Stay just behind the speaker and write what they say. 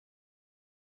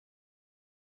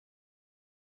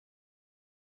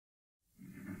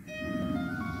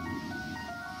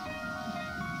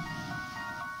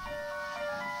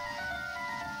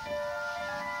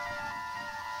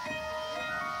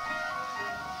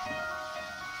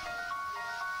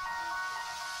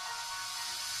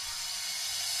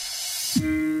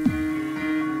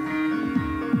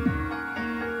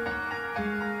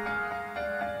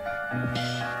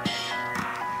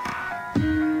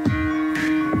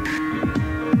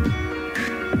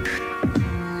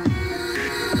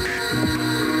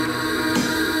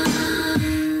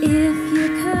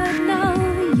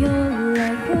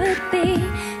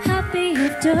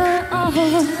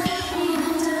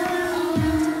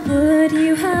Would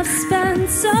you have spent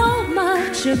so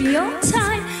much of your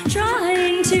time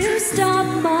trying to stop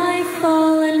my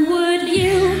fall? And would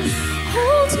you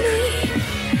hold me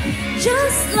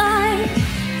just like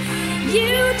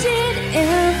you did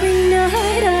every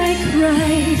night I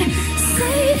cried?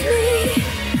 Save me,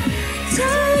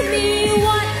 tell me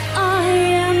what I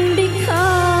am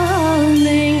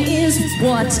becoming is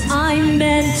what I'm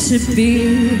meant to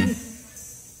be.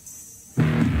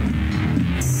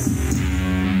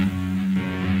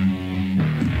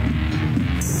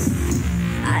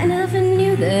 I never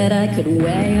knew that I could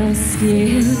wear your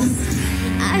skin.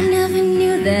 I never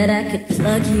knew that I could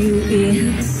plug you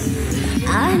in.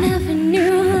 I never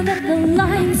knew that the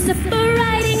line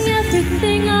separating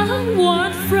everything I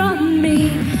want from me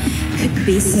could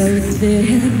be so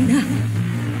thin.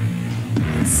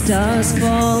 Stars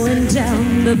falling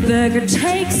down, the beggar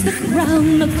takes the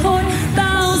crown, the court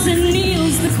bows and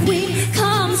kneels, the queen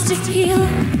comes to heal.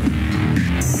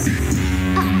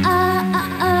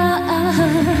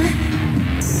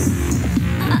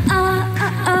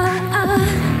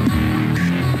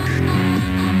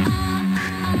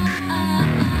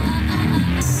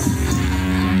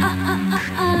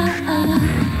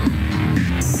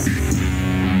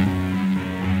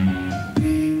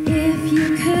 If you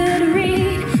could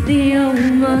read the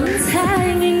omens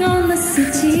hanging on the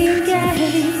city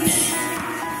gates,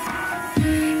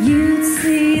 you'd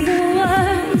see the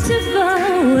word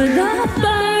devour the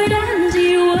bird, and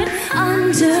you would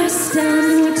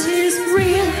understand what is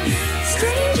real.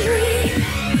 Strangely,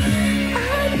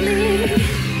 ugly,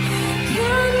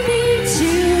 can be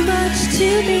too much to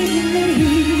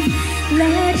believe.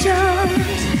 Legend,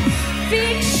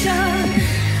 fiction,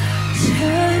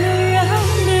 turn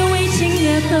around, they're waiting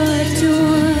at the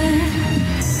door.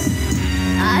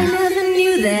 I never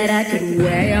knew that I could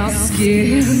wear your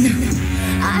skin.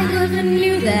 I never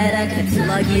knew that I could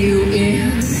plug you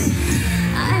in.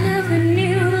 I never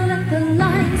knew that the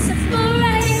line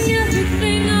separating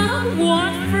everything I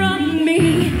want from me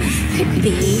could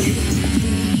be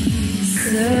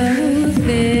so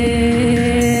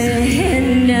thin.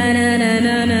 Na na na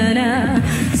na na na.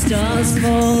 Stars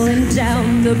falling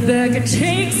down, the beggar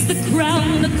takes the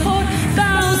crown, the court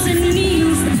bows and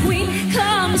kneels, the queen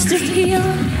comes to heal.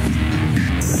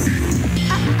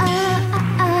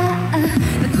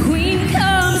 The queen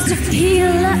comes to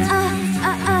heal.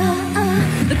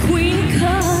 The queen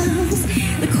comes,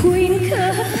 the queen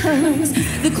comes,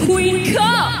 the queen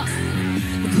comes,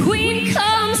 the queen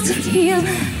comes to heal.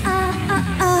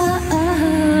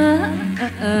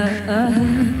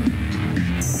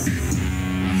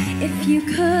 If you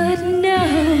could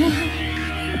know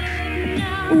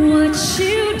what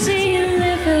you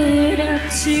delivered up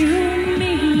to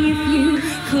me, if you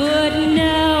could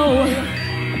know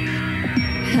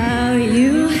how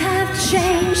you have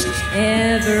changed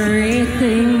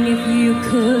everything, if you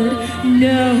could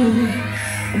know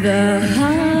the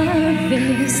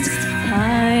harvest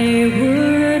I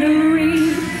would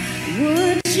reap,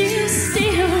 would you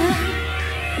still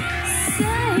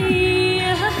say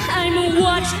I'm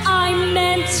what I'm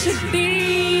meant to be?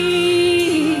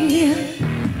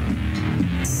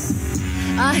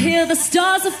 I hear the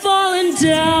stars are falling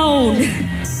down,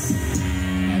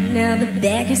 and now the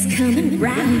beggar's coming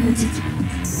round.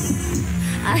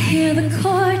 I hear the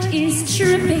court is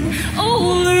tripping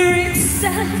over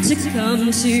itself to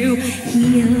come to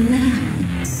heal.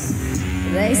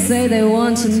 They say they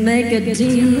want to make a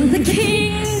deal, the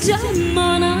kingdom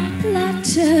on a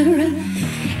platter,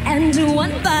 and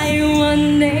one by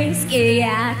one they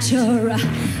scatter.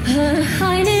 Her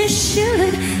Highness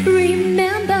should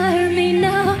remember me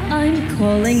now. I'm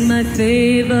calling my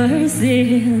favors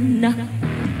in,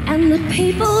 and the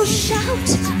people shout,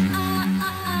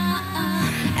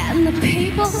 and the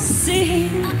people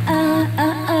sing,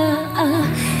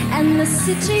 and the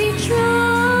city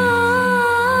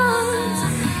drums,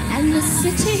 and the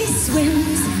city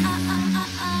swims.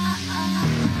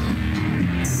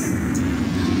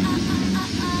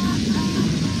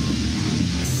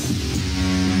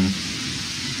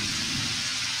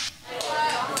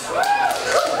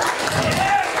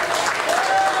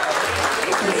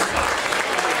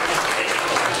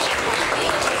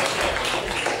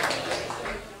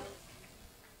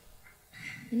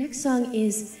 The next song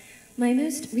is my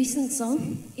most recent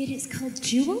song. It is called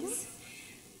Jewels.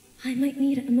 I might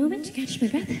need a moment to catch my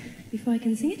breath before I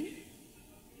can sing it.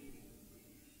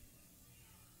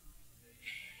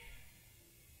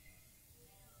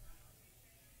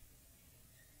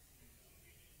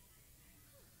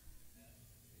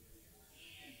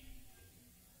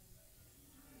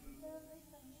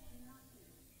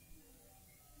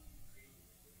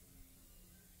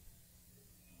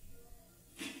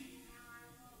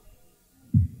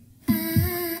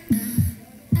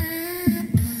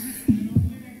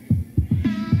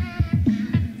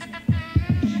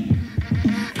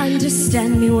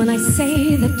 Understand me when I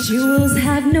say that jewels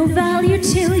have no value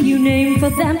till you name for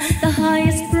them the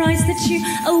highest price that you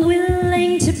are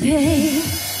willing to pay.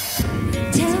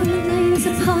 Tell me names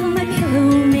upon my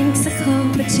pillow, minks are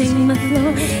carpeting my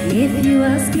floor. If you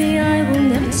ask me, I will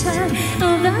never tire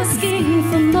of asking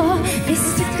for more.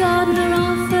 Mr. Gardner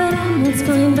offered emeralds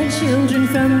found by children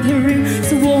from Peru.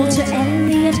 So Walter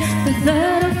Elliot, the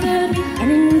third offered me an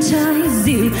entire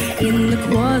zoo. In the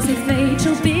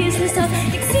quasi-fatal business of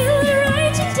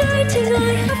exhilarating dating, I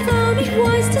have found it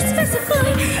wise to specify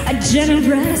a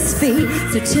generous fee.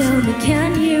 So tell me,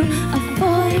 can you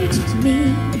afford me?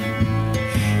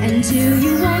 And do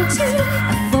you want to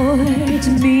afford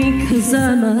me? 'Cause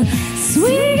I'm a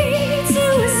sweet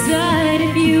suicide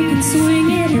if you can swing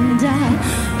it and die.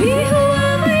 Be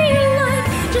whoever you like,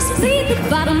 just plead the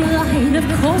bottom line. Of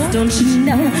course, don't you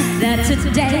know that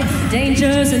today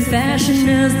dangers and fashion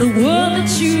as the world that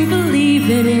you believe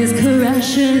in is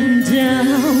crashing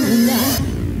down.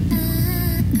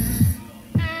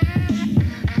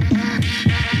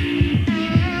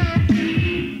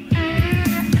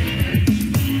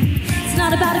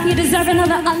 About if you deserve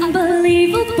another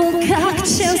unbelievable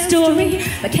cocktail story,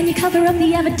 but can you cover up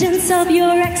the evidence of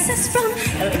your excess from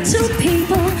little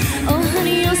people? Oh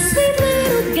honey, your sweet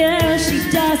little girl, she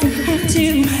doesn't have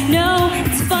to know.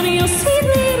 It's funny, your sweet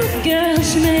little girl,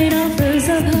 she made offers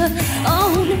of her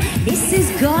own. Mrs.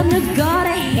 Gardner got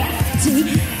a hefty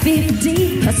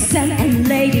 50%, and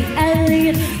Lady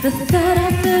Elliot, the third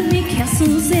offered me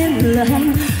castles in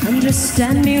land.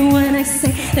 Understand me when I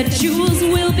say that jewels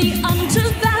will be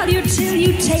undervalued till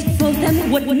you take for them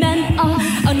what men are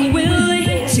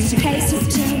unwilling to pay. So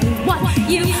tell me what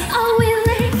you are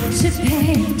willing to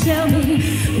pay. Tell me,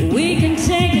 we can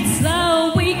take it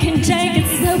slow, we can take it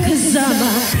slow. 'Cause I'm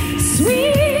a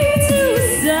sweet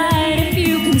suicide if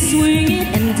you can swing it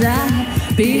and die.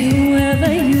 Be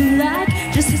whoever you like,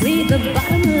 just leave the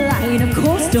bottom line. Of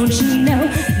course, don't you know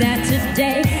that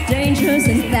today dangers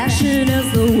and fashion as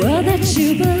the world that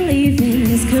you believe in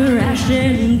is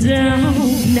crashing down.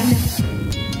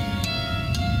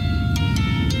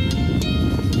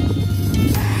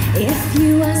 If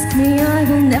you ask me, I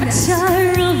will never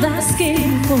tire of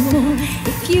asking for more.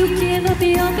 If you give up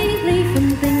your belief in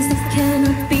things that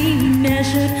cannot be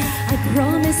measured, I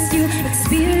promise you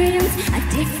experience a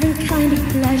different kind of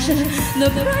pleasure. The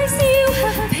price you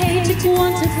have paid to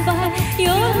quantify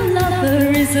your lover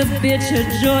is a bitter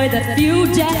joy that few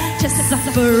dare to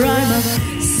suffer. I'm a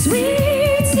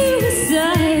sweet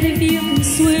suicide if you can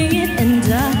swing it and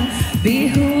die. Be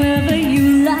whoever you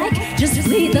like, just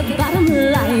leave the bottom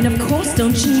line. Of course,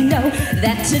 don't you know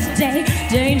that today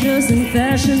dangers and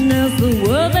fashion as the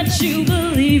world that you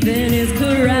believe in is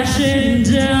crashing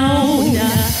down.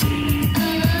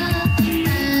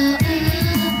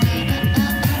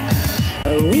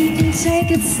 We can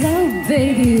take it slow,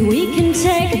 baby, we can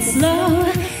take it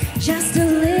slow. Just a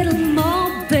little more,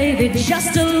 baby,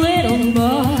 just a little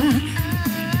more.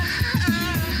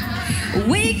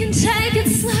 We can take it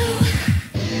slow.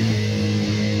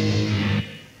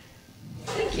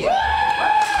 Thank you.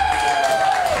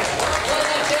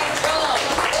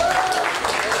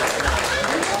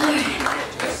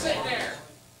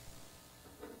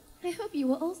 I hope you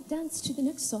will all dance to the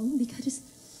next song because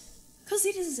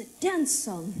it is a dance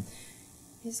song.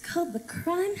 It's called The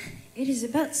Crime. It is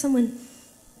about someone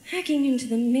hacking into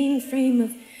the mainframe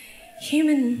of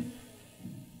human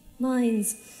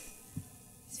minds.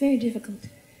 It's very difficult.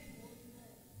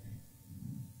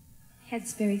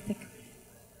 Head's very thick.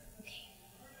 Okay.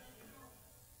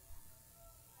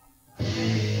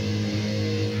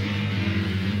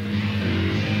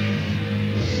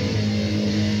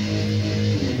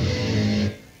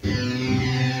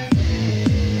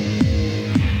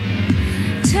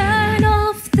 Turn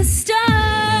off the stars.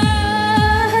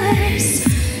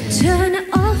 Turn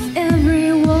off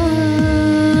everyone.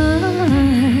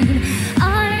 I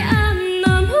am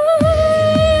the moon,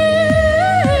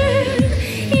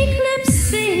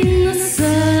 eclipsing the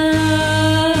sun.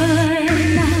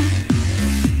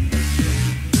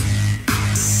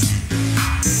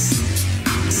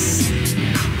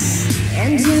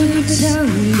 And every town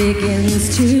begins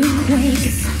to quake.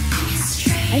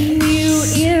 A new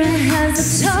era has a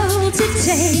toll to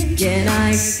take. And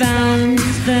I found,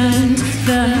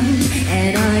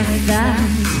 and I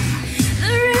found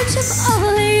the root of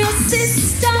all your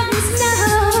systems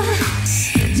now.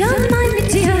 Don't mind me,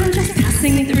 dear, I'm just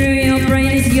passing through. Your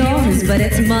brain is yours, but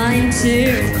it's mine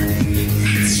too.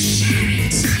 Let's share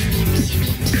it.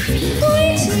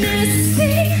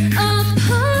 Witnessing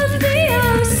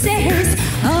apotheosis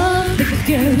of the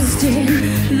ghost in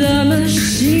the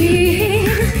machine.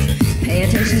 Pay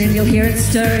attention in attention, you'll hear it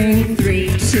stirring.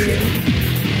 3, 2.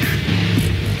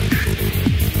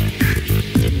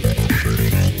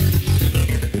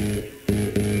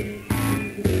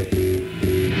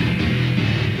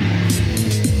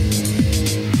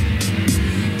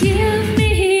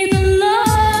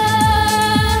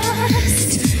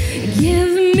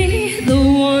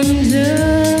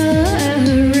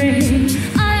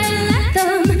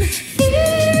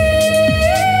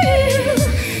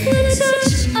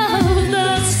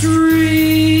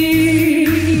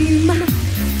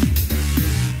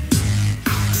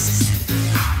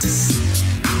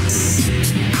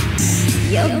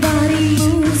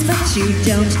 You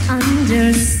don't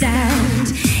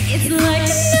understand. It's like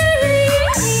a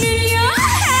million in your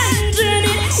hand, and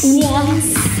it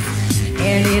wants,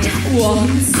 and it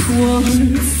wants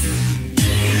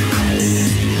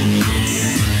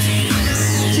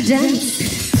to dance.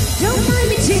 Don't mind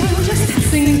me too, just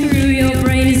passing through. Your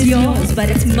brain is yours, but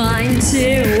it's mine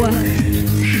too.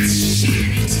 Let's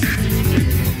share it.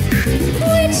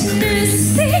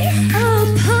 Witnessing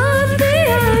apotheosis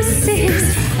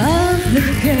of the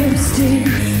ghost in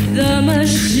the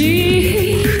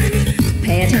machine.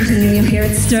 Pay attention and you'll hear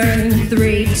it stirring.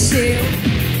 3, 2.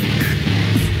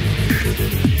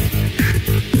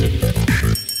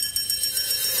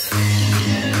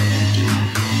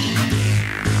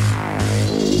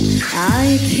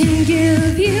 I can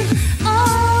give you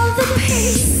all the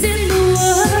peace in the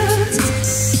world.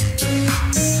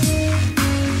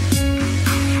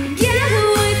 Get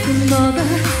away from all the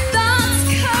thoughts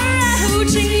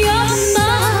corroding your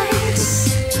mind.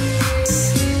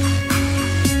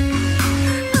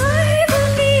 I've a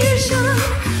vision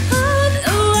of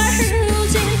the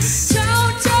world in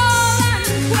total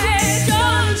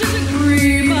and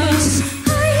agreement. I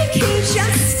can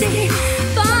just stay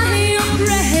by your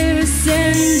prayers,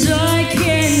 and I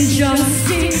can just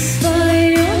stay by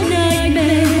your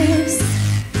nightmares.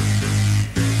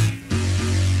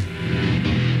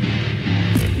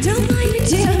 Don't mind me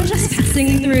too, just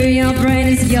passing through. Your brain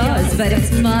is yours, but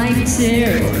it's mine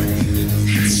too.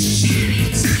 Let's share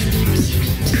it.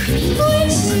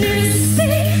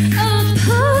 Witnessing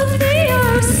apotheosis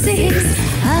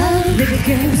of the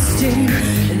ghost in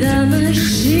the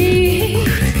machine.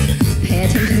 Pay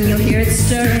attention, you'll hear it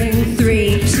stirring.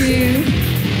 3, 2.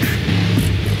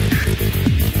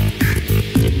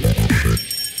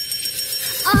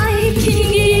 I can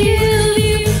give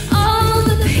you all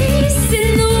the peace in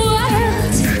the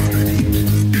world.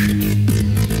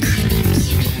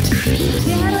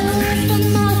 Get away from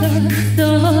all the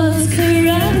thoughts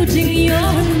corroding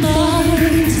your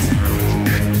mind.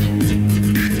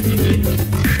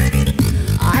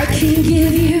 I can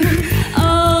give you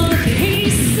all the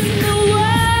peace in the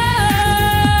world.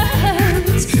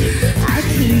 I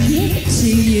can give it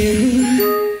to you.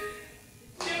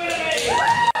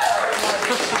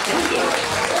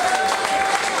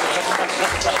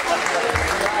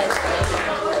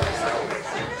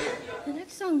 The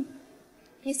next song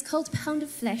is called Pound of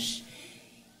Flesh.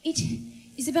 It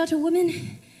is about a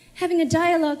woman having a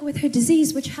dialogue with her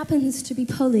disease, which happens to be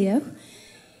polio.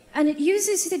 And it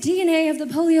uses the DNA of the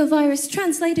polio virus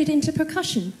translated into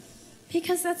percussion,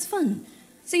 because that's fun.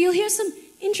 So you'll hear some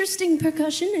interesting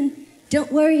percussion, and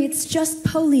don't worry, it's just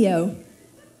polio.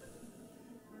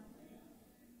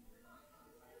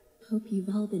 Hope you've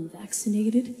all been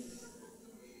vaccinated.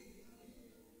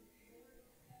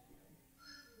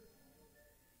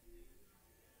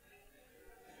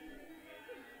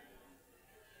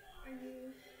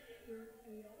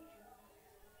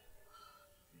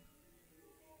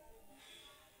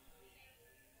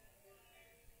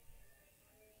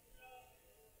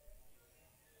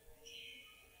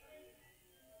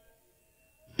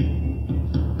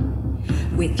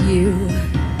 With you,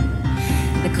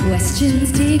 the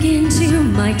questions dig into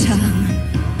my tongue.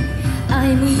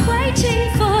 I'm waiting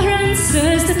for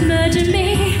answers that murder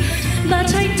me,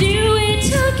 but I do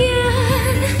it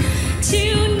again to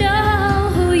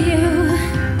know you.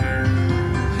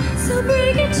 So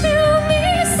bring it to me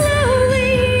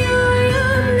slowly. I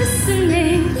am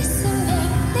listening. Listening.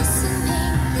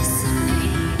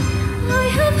 I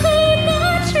have heard the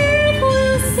truth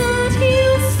will set you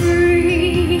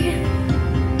free.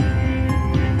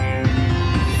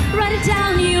 Write it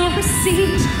down, your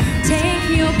receipt. Take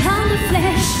your pound of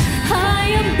flesh. I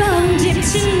am bound it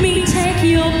to me. Take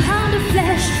your pound of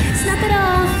flesh. Snap it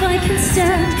off, I can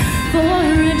stand for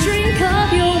a drink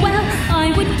of your well.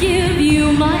 I would give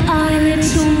you my eye,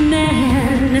 little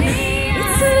man.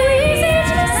 It's so easy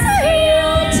to say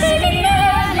you're taking me.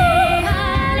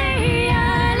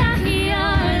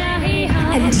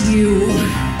 And you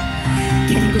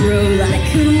can grow like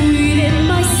a weed in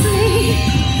my sleep.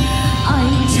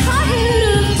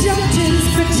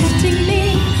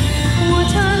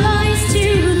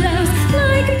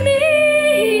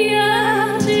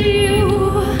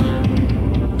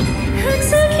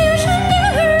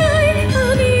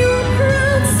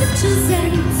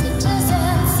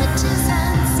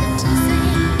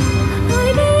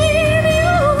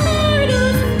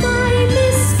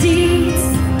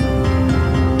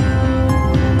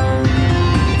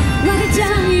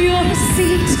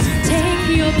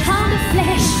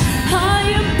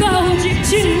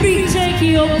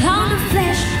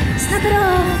 flesh. Snap it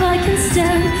off, I can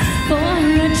stand. For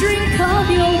a drink of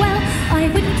your well, I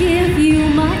would give you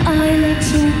my eye,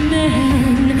 little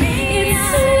man. It's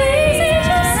so easy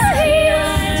to say.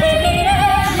 Take it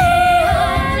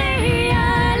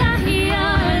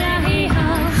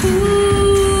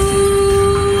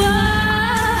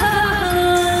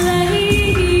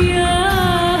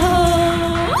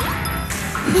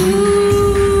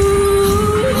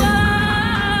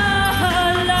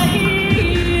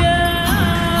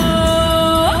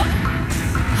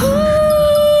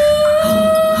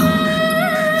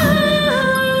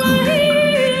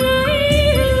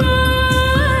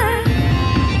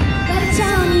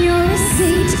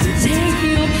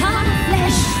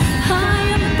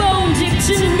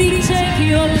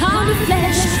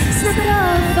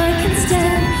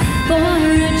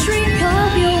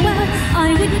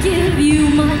give you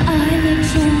my eye,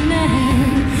 little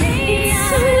man. It's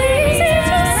so easy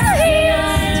to say.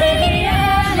 Take it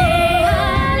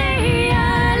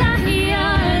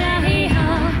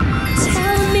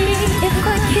tell me if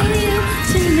I kill you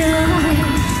tonight,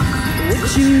 would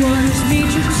you want me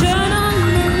to turn on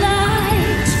the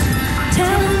light?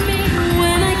 Tell me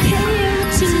when I kill you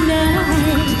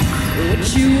tonight, would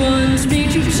you want me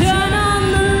to turn on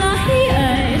the light?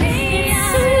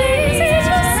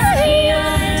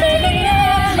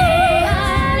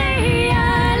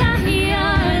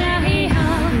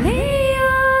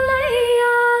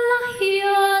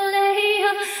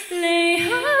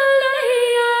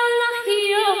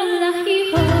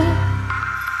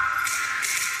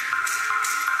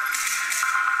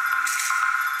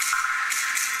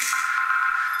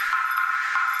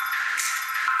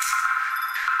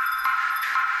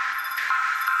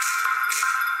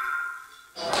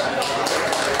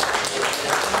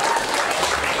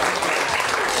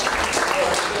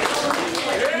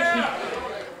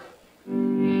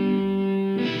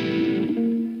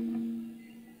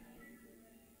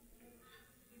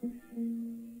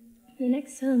 The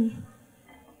next song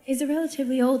is a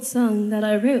relatively old song that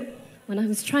I wrote when I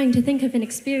was trying to think of an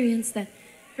experience that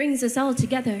brings us all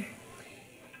together,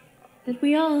 that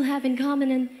we all have in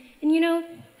common. And you know,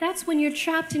 that's when you're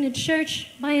trapped in a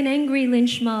church by an angry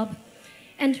lynch mob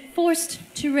and forced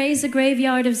to raise a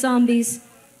graveyard of zombies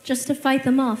just to fight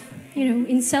them off, you know,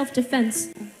 in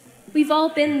self-defense. We've all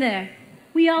been there.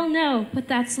 We all know what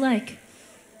that's like.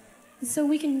 And so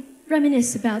we can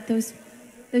reminisce about those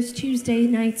Tuesday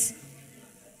nights.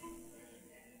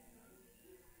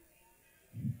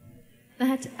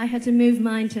 I had to move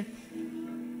mine to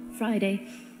Friday.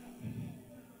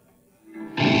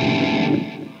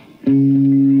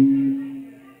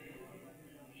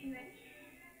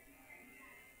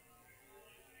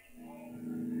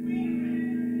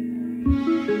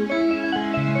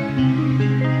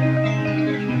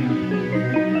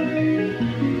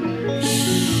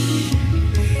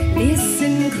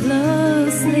 Listen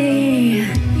closely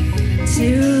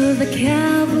to the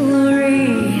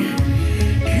cavalry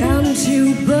come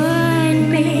to burn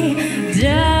me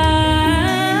down.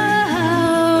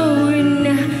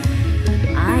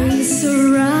 I'm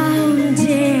surrounded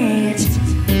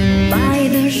by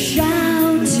the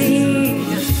shouting.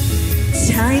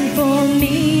 Time for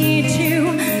me to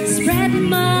spread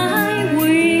my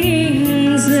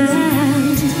wings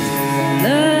and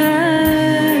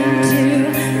learn to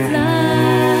fly.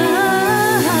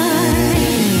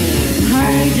 I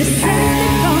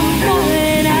descended from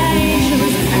fallen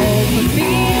angels, all for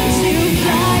me to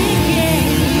fly again.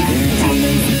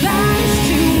 Demons banished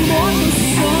to mortal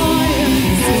soil,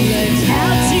 so learned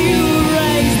how to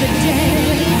raise the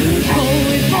dead.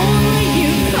 Oh, if only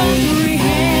you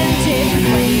comprehended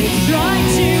when you tried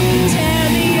to tear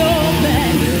me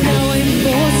open. Now I'm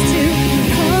forced to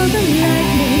call the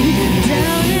lightning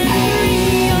down and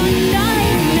bring your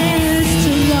nightmares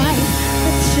to life.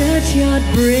 The churchyard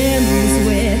brims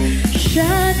with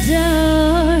shadows.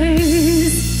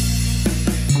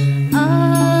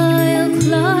 I'll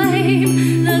climb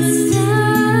the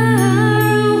stairway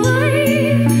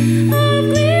of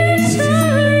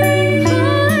glittering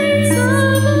heights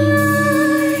of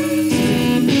light.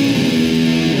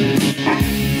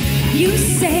 You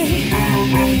say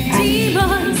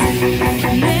demons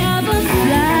never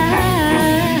fly.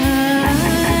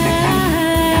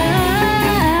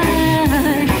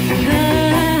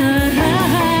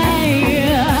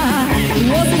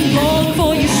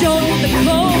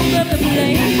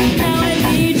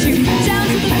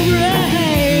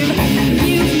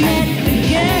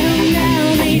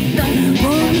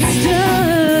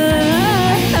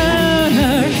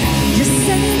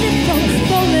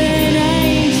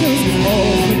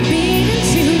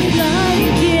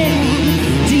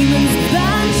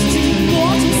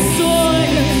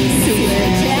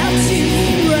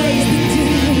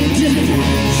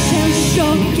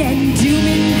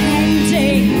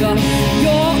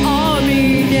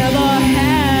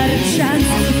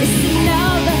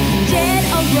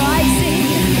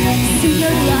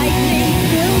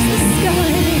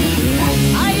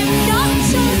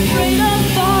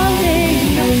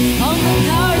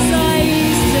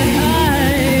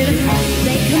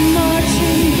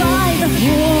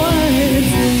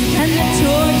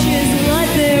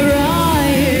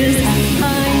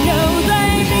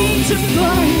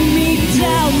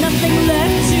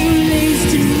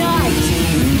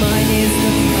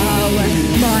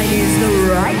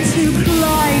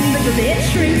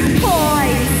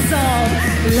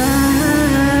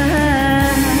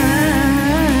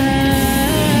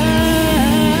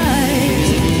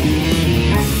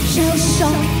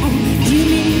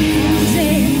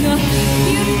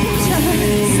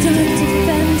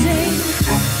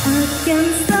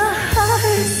 against the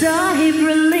hearts I've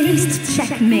released.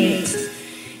 Checkmate.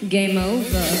 Game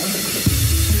over.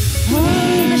 All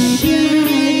the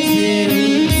shadows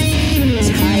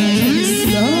tighten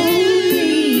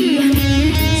slowly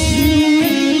to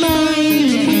remind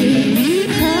you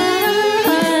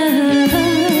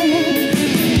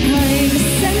I've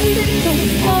ascended the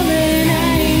fallen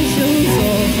angels,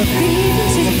 all the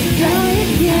beings to die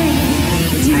again.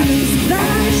 Demons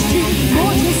vanished in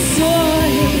mortal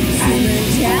soils,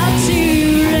 sent out to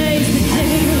raise the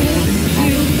dead.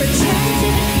 You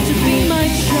pretended to be my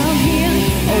champion,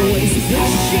 always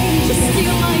wishing to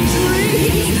steal my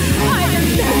dreams. I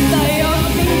remember your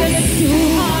fingers so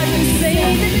hard to say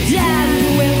the damned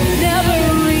will never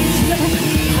reach the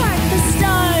heart. The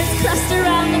stars cluster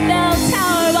around the bell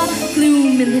tower, while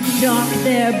gloom in the dark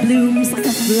there blooms like a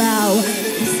flower.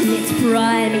 Listen, it's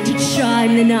priming to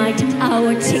chime the night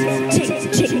hour. Tick,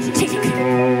 tick, tick, tick.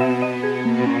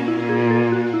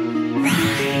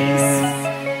 Rise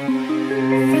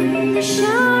from the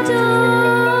shadows.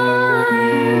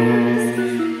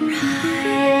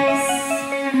 Rise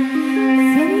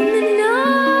from the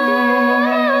night.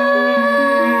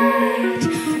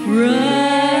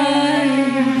 Rise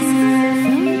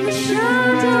from the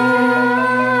shadows.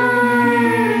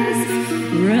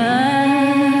 Rise.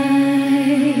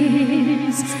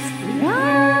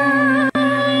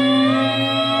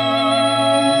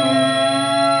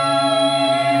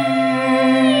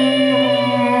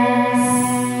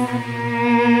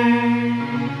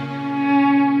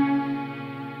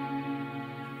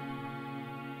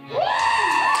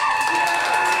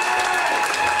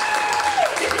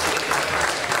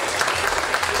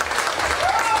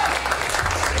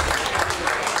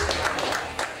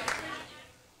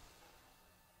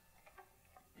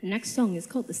 The next song is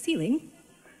called The Ceiling.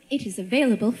 It is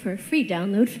available for a free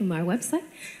download from our website,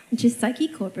 which is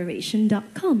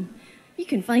psychecorporation.com. You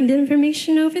can find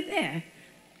information over there.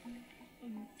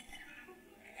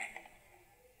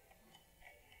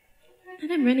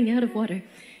 And I'm running out of water.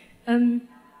 The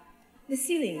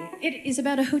Ceiling. It is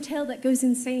about a hotel that goes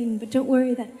insane, but don't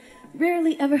worry, that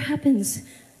rarely ever happens.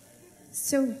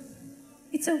 So,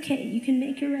 it's okay. You can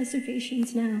make your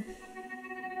reservations now.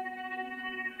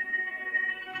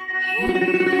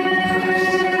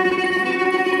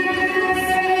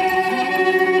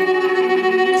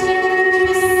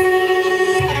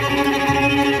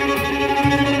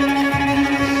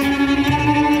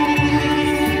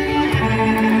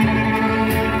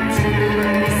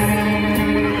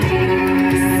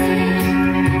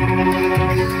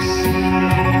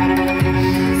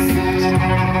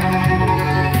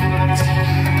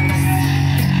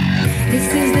 This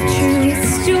is the truest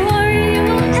story you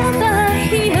will ever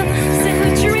hear. So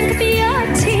drink your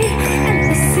tea and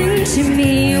listen to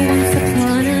me. Once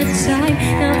upon a time,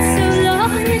 not so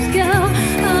long ago,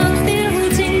 a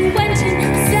building went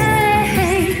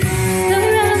insane. The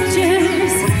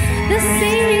rafters, the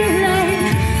ceiling,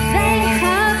 they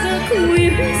have the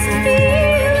queerest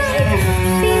feeling.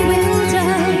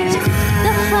 Bewildered,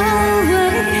 the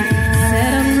hallway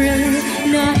said I'm really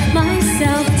not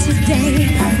myself today.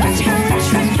 Watch how I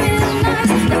tranquilize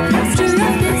the master of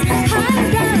this high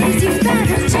rise. You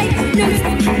better take notes,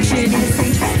 picture the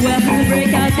stage where I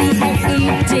break out the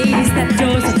LEDs that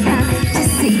doors are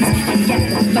fantasies, and yet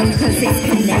the focus is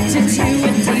connected to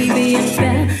a deviant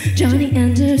bell. Johnny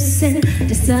Anderson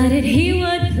decided he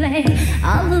would play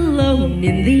all alone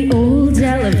in the old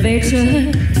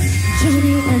elevator.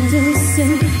 Johnny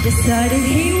Anderson decided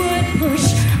he would push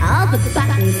all the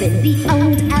buttons in the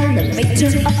old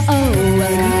elevator. Oh,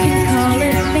 well, you can call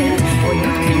it fate, or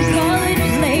you can call it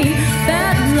blame.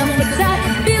 Bad luck, but that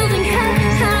building had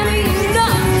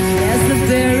enough. As the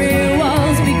very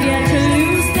walls began to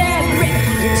lose their grip,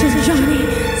 until Johnny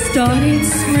started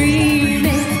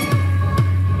screaming.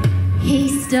 He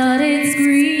started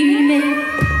screaming.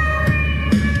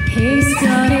 He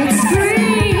started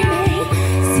screaming.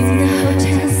 Soon the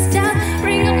hotel staff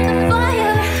bring up the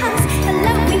firehouse.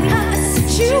 Hello, we have a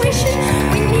situation.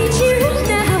 We need you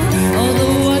now. All the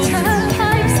water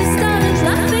pipes have started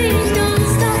laughing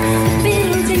non-stop. The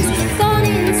building's gone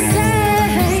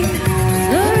insane.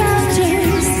 The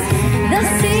rafters, the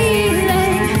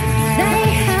ceiling, they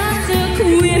have the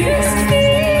queerest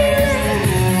feeling.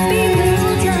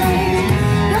 Bewildered,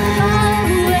 the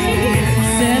hallway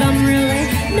said I'm really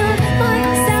not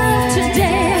myself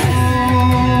today.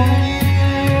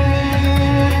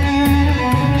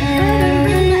 The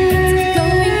room is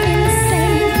going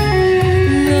insane.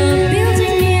 The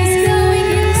building is going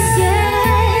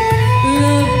insane.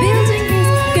 The building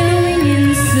is going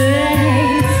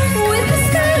insane. With the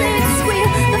skylight squeal,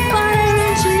 the fire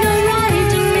engine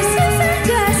arrived, and Mrs.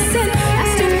 Anderson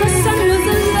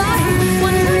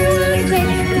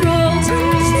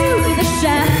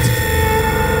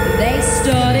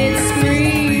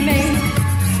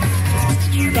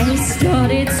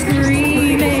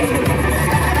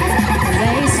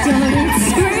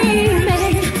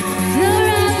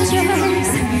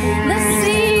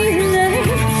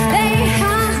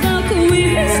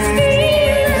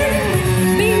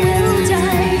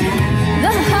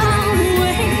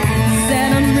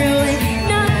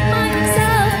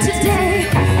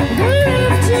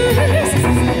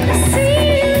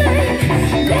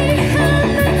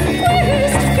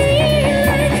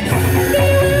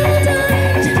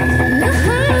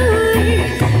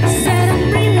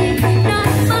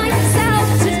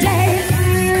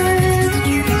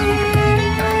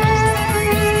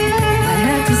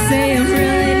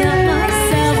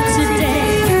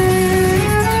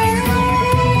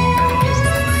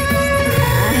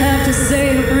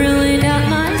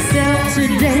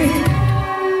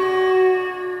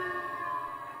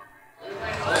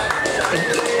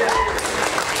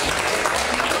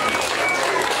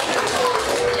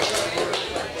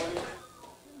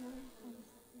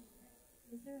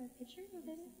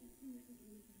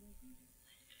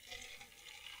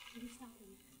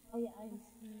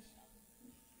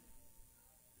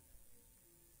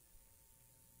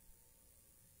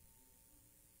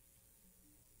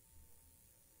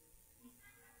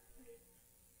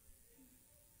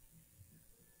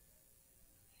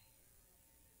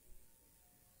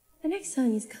The next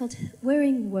song is called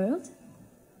Whirring World.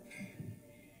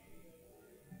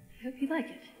 I hope you like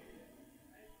it.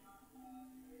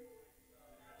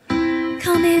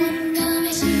 Come in.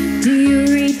 Do you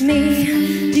read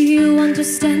me? Do you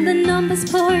understand the numbers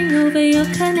pouring over your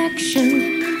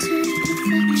connection?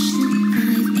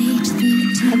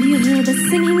 Have you heard the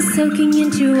singing soaking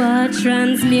into our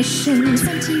transmission? 21,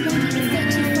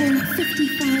 34,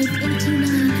 55,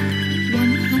 89,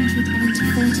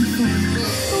 144.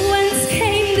 Whence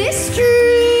came this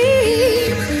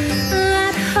dream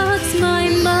that hugs my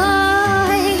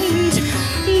mind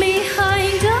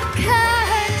behind a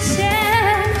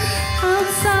curtain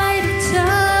outside of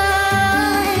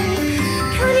time?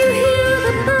 Can you hear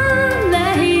the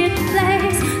ballet it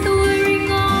plays, the whirring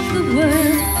of the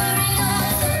world?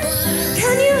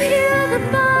 Can you hear the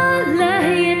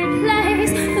ballet it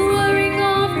plays, the whirring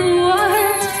of the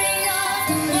world?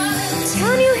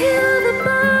 Can you hear the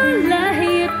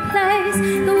ballet it plays,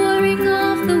 the whirring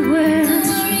of the world?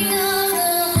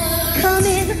 Come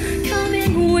in,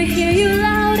 we hear you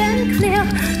loud and clear,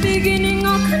 beginning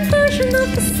our conversion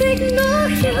of the signal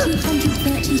here.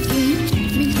 233,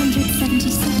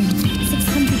 377,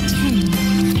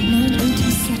 610,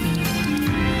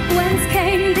 987. Whence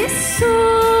came this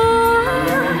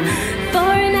song,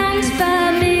 foreign and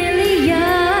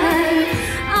familiar,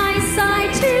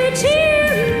 eyesight to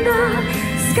tune the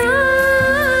sky?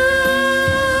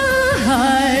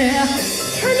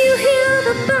 Can you hear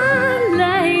the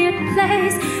ballet it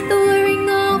plays, the whirring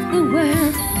of the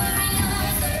world?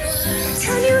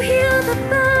 Can you hear the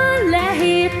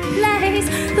ballet it plays,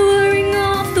 the whirring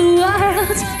of the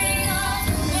world?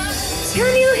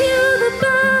 Can you hear the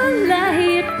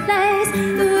ballet it plays,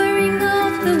 the whirring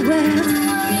of the world?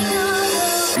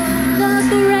 The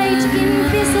great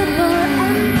invisible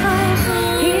empire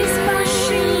is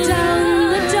bashing down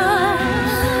the door.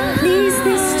 Please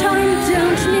this time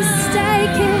don't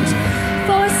mistake it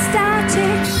for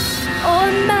static or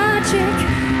magic.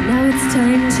 Now it's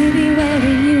time to be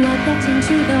wary. You are getting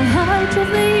to the heart of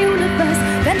the universe.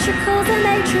 Ventricles and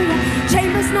atria,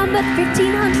 chambers numbered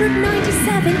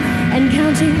 1597 and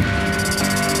counting.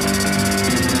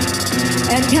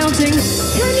 And counting.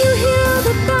 Can you hear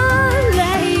the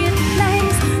ballet it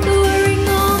plays, the whirring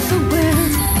of the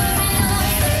world?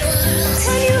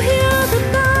 Can you hear the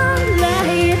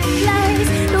ballet it plays,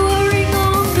 the whirring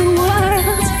of the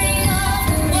world?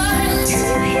 Can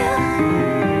you hear?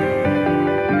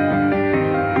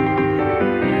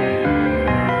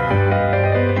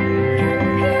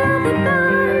 The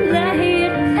ballet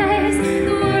it plays,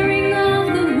 the whirring of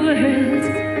the world.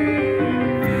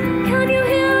 Can you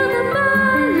hear the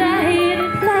ballet it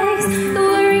plays, the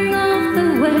whirring of the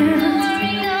world?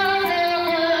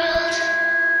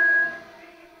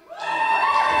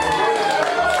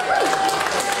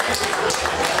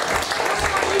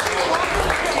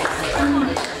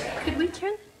 Could we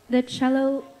turn the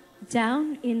cello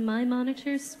down in my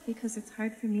monitors because it's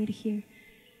hard for me to hear?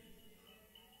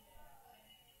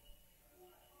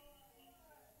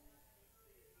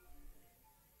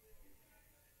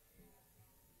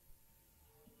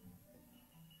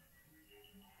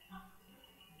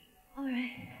 All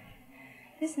right.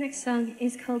 This next song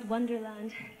is called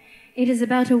Wonderland. It is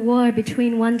about a war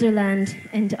between Wonderland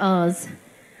and Oz.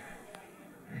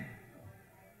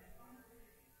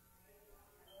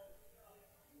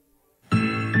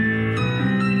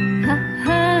 Ha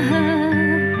ha ha.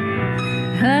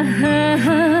 Ha ha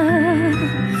ha.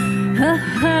 Ha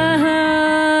ha ha.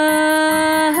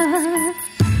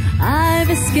 I've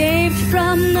escaped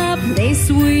from the place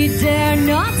we dare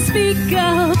not speak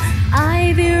of.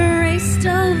 I've erased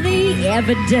all the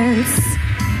evidence.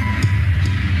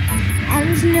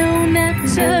 And no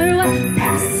matter what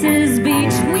passes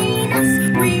between us,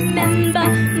 remember,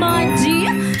 my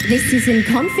dear, this is in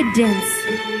confidence.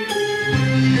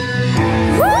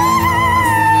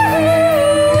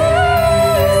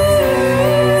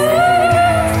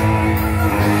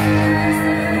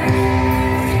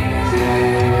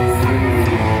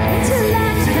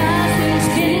 Intellect hasn't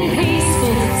been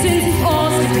peaceful since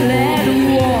Oz declared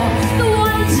war. The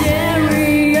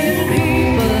Wanderian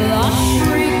people are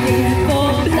shrieking for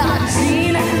blood.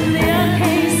 In their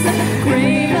case,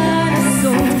 graven a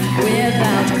soul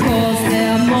without cause.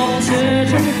 They're martyred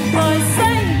by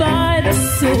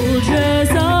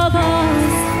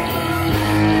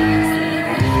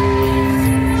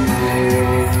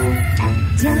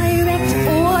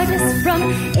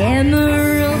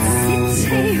Emerald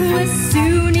City was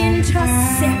soon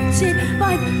intercepted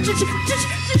by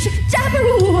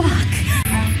Jabberwock,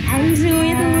 and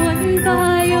with one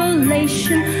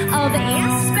violation of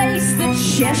airspace, the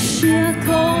Cheshire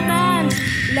Command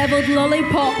leveled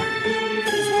Lollipop.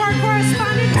 This is war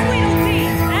correspondent Tweedledee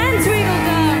and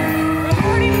Tweedledum,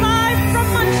 reporting live from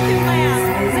Munchkinland.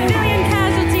 Civilian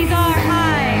casualties are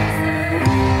high.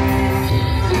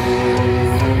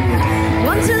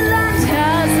 Wonderland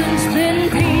hasn't been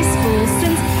peaceful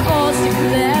since Oz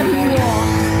declared war.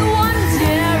 The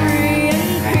Wonderian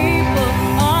people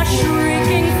are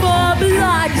shrieking for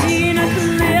blood in a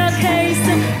clear case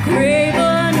of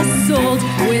graven assault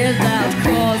without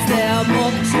cause. Their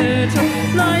mock turtle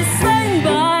lies slain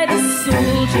by the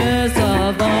soldiers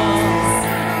of Oz.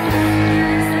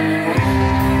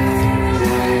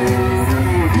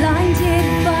 Blinded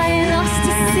by loss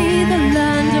to see the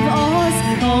land of Oz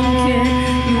conquered,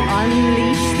 you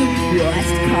unleash the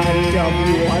worst kind of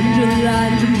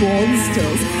Wonderland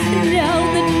monsters. Now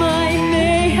that my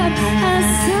mayhem has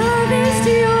salvaged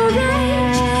your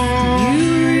rage, you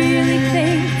really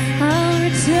think I'll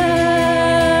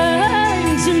return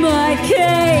to my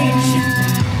cage?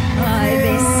 I've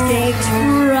escaped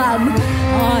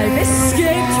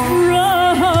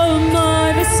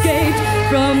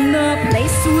from the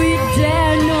place we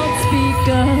dare not speak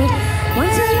of.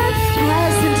 Wonderland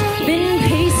hasn't been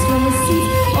peaceful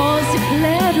since Oz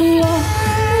declared war.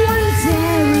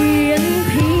 Wonderian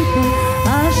people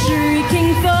are shrieking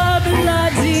for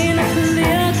blood in a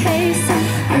clear case of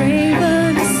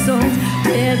graven assault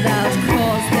without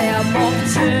cause. Their mock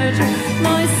children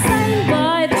lie slain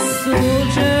by the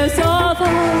soldiers of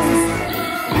Oz.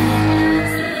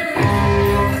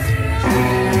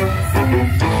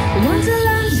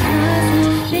 Wonderland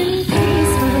hasn't been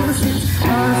peaceful since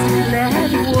Oz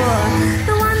declared war.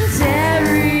 The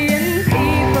Wonderian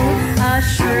people are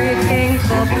shrieking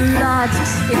for blood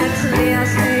in a clear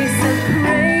case of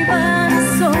graven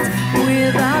assault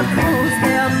without cause.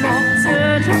 Their mock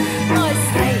children lie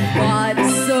slain by the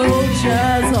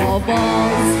soldiers of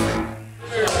Oz.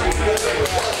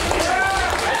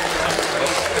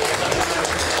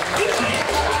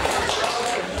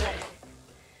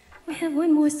 We have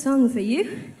one more song for you.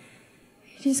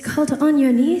 It is called On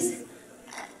Your Knees.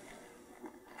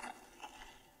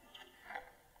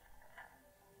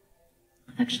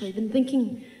 I've actually been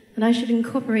thinking that I should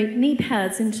incorporate knee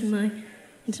pads into my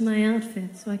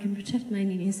outfit so I can protect my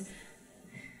knees.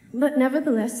 But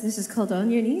nevertheless, this is called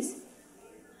On Your Knees.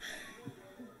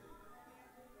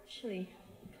 Actually,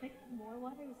 can I get more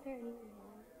water? Is there any more?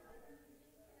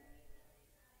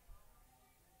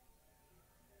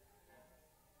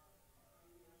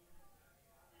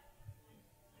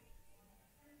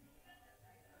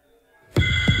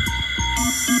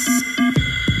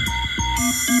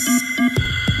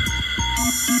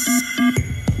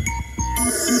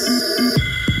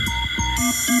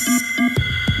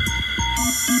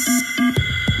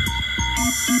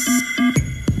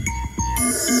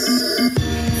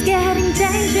 It's getting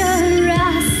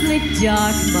dangerously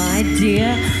dark, my dear.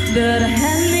 Better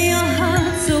hand me your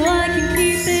heart so I can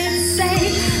keep it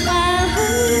safe. I'll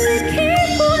only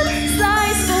keep one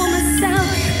slice for myself.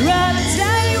 Rather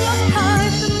tear you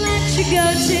apart than let you go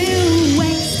to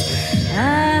waste. I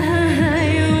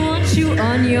want you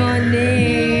on your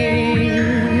knees.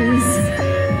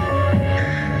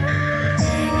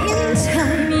 In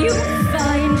time you'll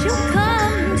find you'll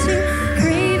come to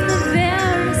crave the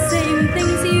very same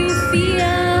things you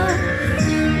fear.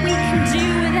 We can do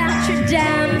without your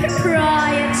damn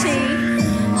propriety.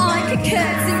 I could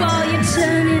curtsy while you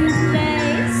turn in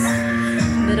place,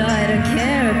 but I don't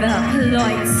care about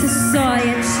polite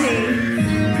society.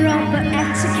 Proper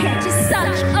etiquette is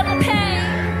such a pain.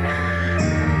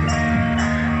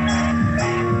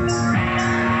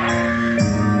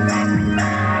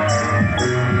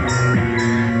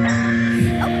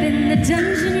 Open the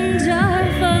dungeon door,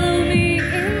 follow me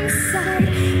inside.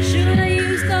 Should I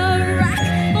use the rack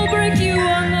or break you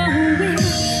on the wheel?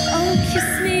 Oh, kiss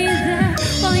me there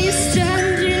while you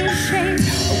stand in shame.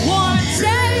 I wanna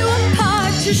tear you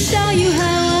apart to show you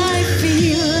how I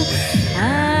feel. I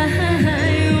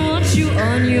want you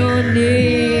on your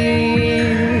knees.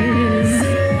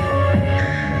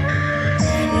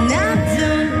 Now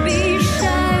don't be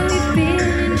shy, we've been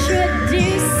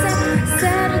introduced.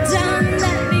 Settle down,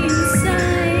 let me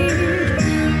inside.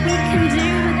 We can do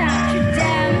without your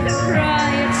damn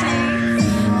propriety.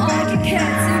 I can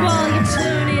curtsy while you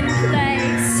turn in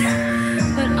place,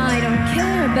 but I don't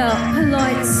care about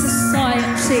polite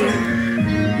society.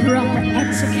 Proper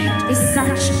etiquette is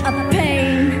such a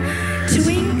pain.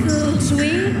 Twinkle,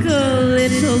 twinkle,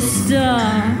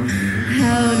 star.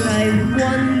 How'd I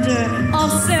wander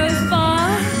off so far?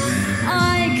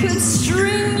 I could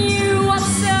string you up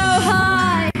so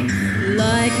high,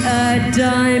 like a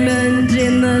diamond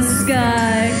in the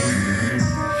sky.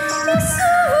 You're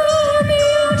so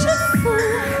beautiful.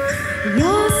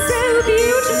 You're so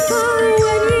beautiful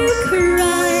when you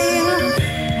cry.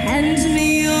 Hand me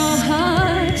your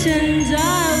heart and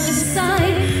I'll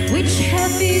decide which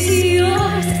half is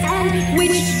yours and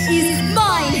which is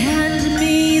mine. Hand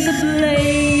me the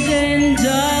blade and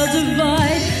I'll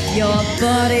divide your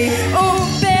body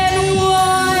open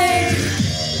wide.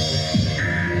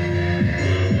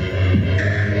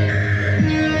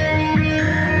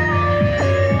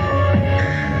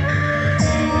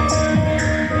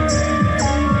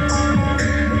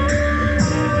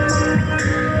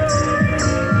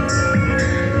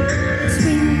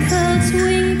 Twinkle,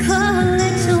 twinkle,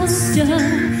 little star,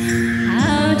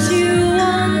 how'd you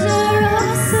wander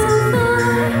off so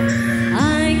far?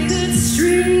 I could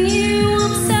string you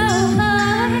up so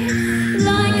high,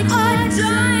 like a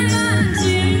diamond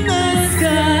in the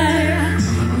sky.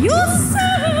 You're so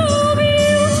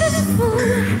beautiful.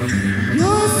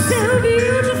 You're so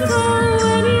beautiful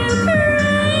when you cry.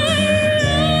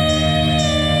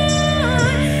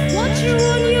 Want you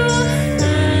on your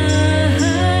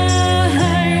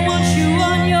want you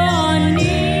on your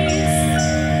knees,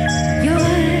 your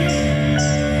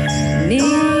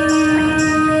knees.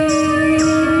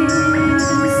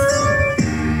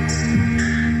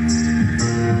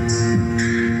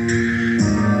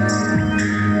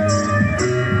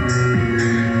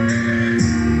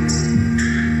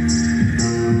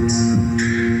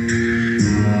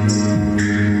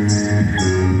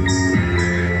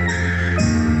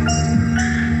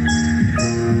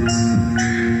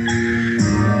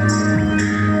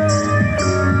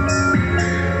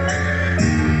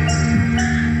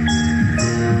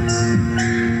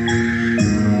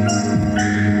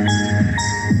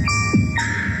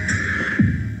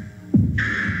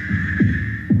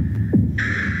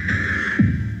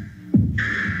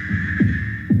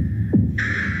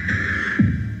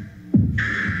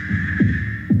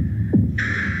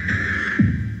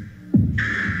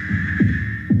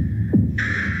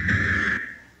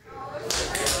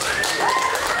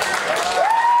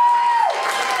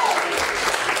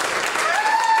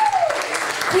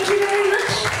 Thank you very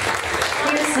much.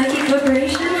 Here's Psyche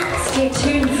Corporation. Stay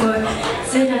tuned for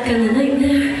Ithaca and the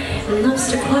Nightmare and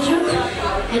Lobster Quadrant.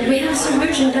 And we have some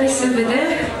merchandise over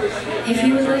there if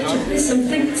you would like to buy some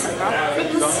things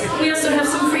from us. We also have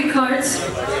some free cards.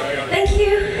 Thank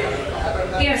you.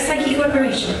 We are Psyche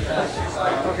Corporation.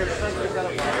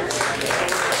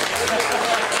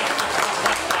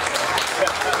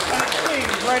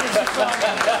 Please, write us a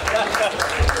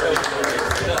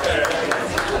song.